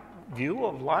right view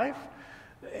of life?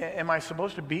 Am I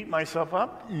supposed to beat myself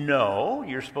up? No,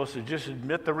 you're supposed to just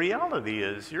admit the reality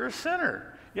is you're a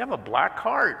sinner. You have a black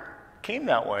heart. Came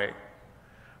that way.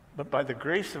 But by the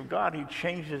grace of God, he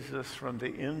changes us from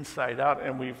the inside out,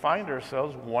 and we find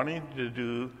ourselves wanting to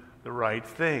do the right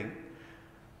thing.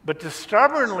 But to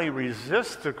stubbornly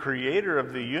resist the creator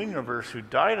of the universe who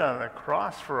died on a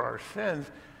cross for our sins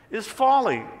is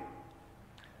folly.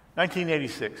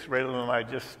 1986, Raylan and I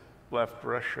just left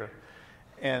Russia,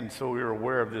 and so we were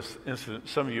aware of this incident.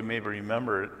 Some of you may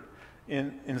remember it.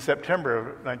 In September of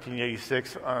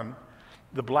 1986, on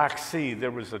the Black Sea,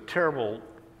 there was a terrible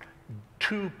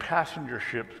two-passenger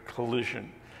ship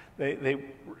collision. They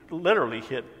literally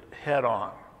hit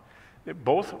head-on.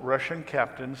 Both Russian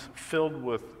captains filled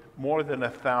with more than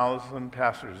 1,000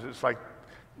 passengers. It's like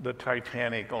the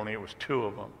Titanic, only it was two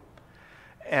of them.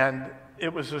 And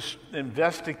it was just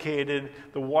investigated.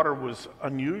 The water was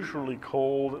unusually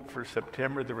cold for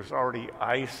September. There was already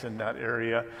ice in that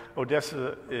area.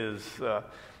 Odessa is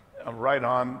right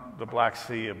on the Black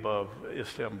Sea above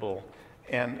Istanbul.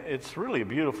 And it's really a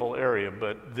beautiful area,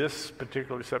 but this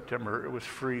particular September, it was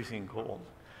freezing cold.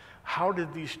 How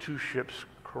did these two ships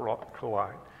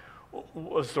collide?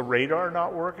 Was the radar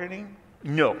not working?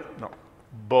 No.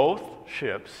 Both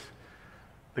ships,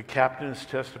 the captains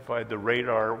testified the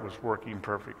radar was working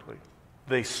perfectly.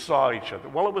 They saw each other.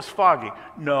 Well, it was foggy.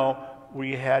 No,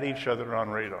 we had each other on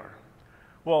radar.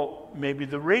 Well, maybe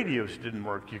the radios didn't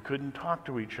work. You couldn't talk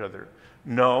to each other.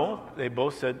 No, they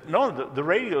both said, no, the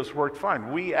radios worked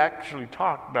fine. We actually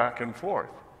talked back and forth.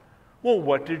 Well,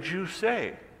 what did you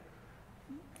say?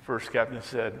 First captain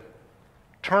said,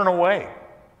 turn away.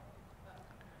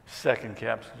 Second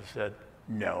captain said,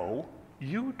 no,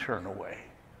 you turn away.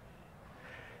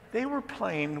 They were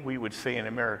playing, we would say in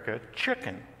America,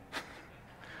 chicken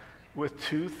with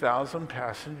 2,000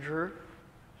 passenger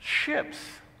ships,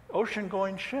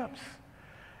 ocean-going ships.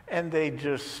 And they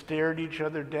just stared each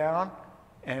other down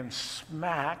and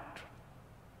smacked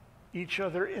each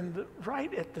other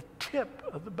right at the tip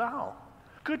of the bow.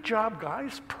 Good job,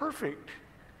 guys, perfect.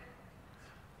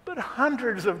 But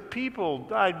hundreds of people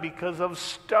died because of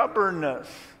stubbornness.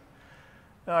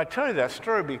 Now, I tell you that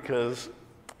story because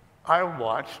I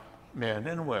watched men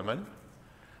and women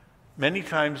many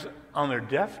times on their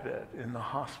deathbed in the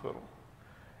hospital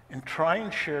and try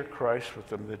and share Christ with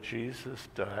them, that Jesus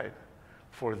died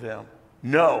for them.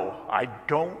 No, I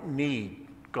don't need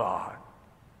God.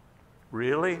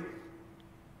 Really?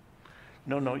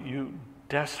 No, you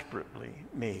desperately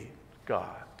need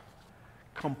God.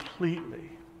 Completely.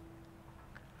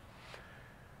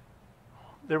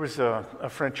 There was a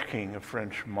French king, a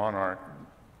French monarch,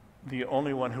 the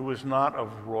only one who was not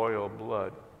of royal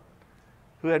blood,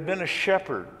 who had been a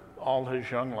shepherd all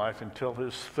his young life until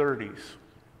his 30s.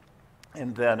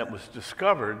 And then it was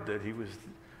discovered that he was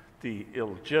the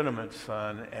illegitimate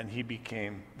son, and he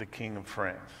became the king of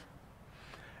France.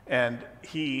 And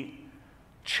he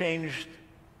changed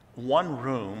one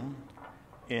room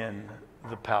in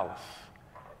the palace,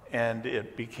 and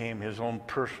it became his own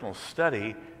personal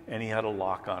study, and he had a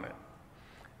lock on it.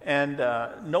 And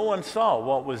no one saw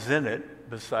what was in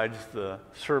it besides the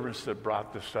servants that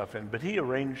brought the stuff in, but he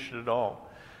arranged it all.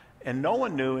 And no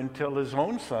one knew until his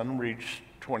own son reached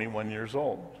 21 years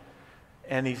old.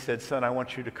 And he said, son, I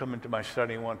want you to come into my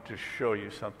study. I want to show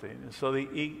you something. And so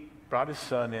he brought his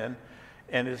son in,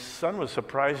 and his son was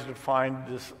surprised to find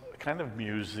this kind of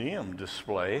museum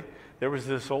display. There was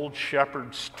this old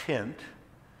shepherd's tent,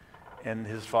 and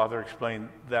his father explained,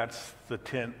 that's the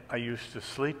tent I used to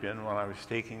sleep in when I was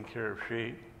taking care of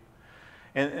sheep.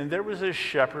 And there was this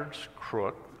shepherd's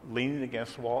crook leaning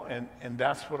against the wall, and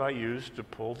that's what I used to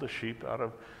pull the sheep out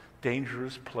of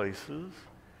dangerous places.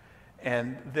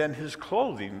 And then his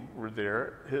clothing were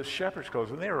there, his shepherd's clothes,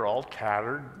 and they were all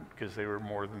tattered because they were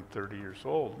more than 30 years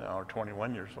old now, or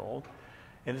 21 years old.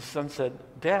 And his son said,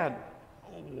 Dad,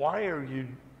 why are you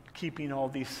keeping all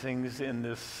these things in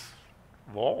this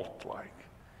vault like?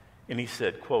 And he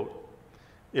said, quote,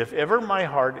 if ever my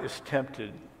heart is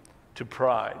tempted to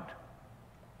pride,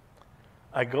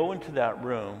 I go into that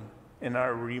room and I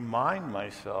remind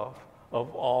myself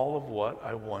of all of what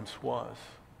I once was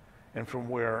and from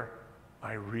where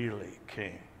I really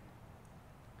came.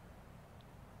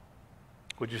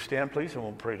 Would you stand, please, and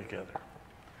we'll pray together.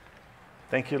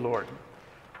 Thank you, Lord,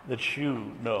 that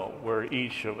you know where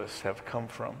each of us have come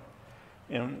from.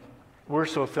 And we're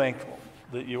so thankful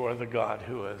that you are the God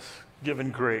who has given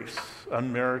grace,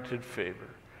 unmerited favor,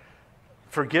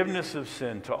 forgiveness of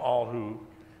sin to all who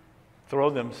throw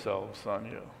themselves on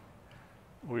you.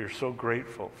 We are so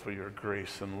grateful for your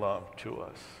grace and love to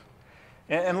us.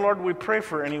 And Lord, we pray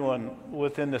for anyone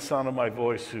within the sound of my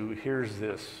voice who hears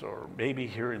this, or maybe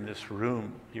here in this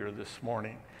room here this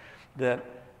morning, that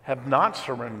have not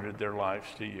surrendered their lives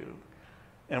to you.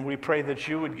 And we pray that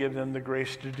you would give them the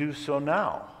grace to do so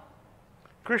now.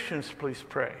 Christians, please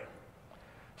pray.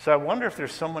 So I wonder if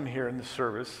there's someone here in the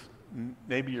service,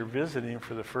 maybe you're visiting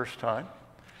for the first time.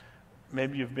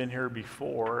 Maybe you've been here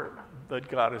before, but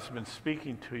God has been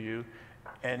speaking to you,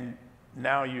 and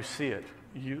now you see it.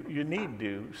 You need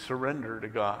to surrender to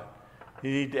God.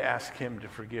 You need to ask him to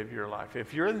forgive your life.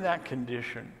 If you're in that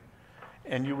condition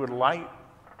and you would like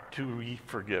to be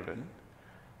forgiven,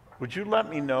 would you let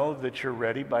me know that you're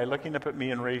ready by looking up at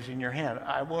me and raising your hand?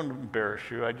 I won't embarrass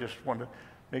you. I just want to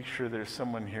make sure there's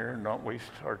someone here and not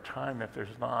waste our time if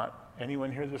there's not.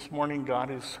 Anyone here this morning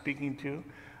God is speaking to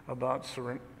about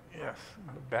surrender? Yes,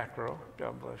 in the back row.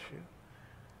 God bless you.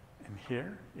 And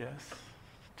here? Yes,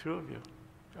 2 of you.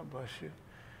 God bless you.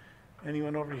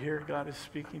 Anyone over here God is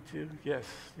speaking to? Yes,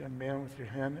 young man with your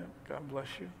hand up. God bless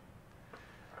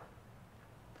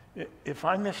you. If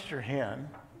I missed your hand,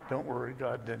 don't worry,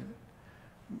 God didn't.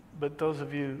 But those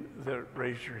of you that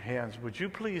raised your hands, would you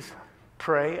please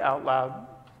pray out loud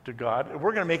to God?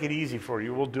 We're going to make it easy for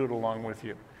you. We'll do it along with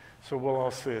you. So we'll all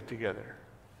say it together.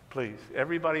 Please.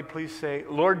 Everybody please say,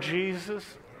 Lord Jesus,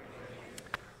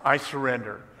 I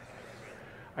surrender.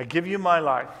 I give you my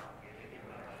life.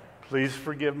 Please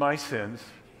forgive my sins.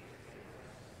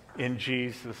 In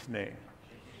Jesus' name.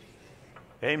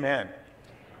 Amen.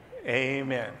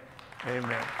 Amen.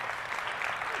 Amen.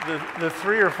 The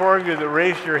 3 or 4 of you that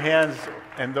raised your hands,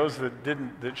 and those that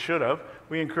didn't, that should have,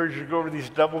 we encourage you to go over these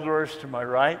double doors to my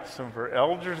right. Some of our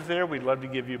elders there. We'd love to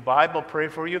give you a Bible, pray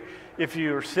for you. If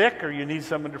you're sick or you need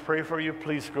someone to pray for you,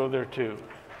 please go there too.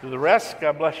 To the rest,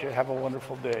 God bless you. Have a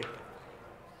wonderful day.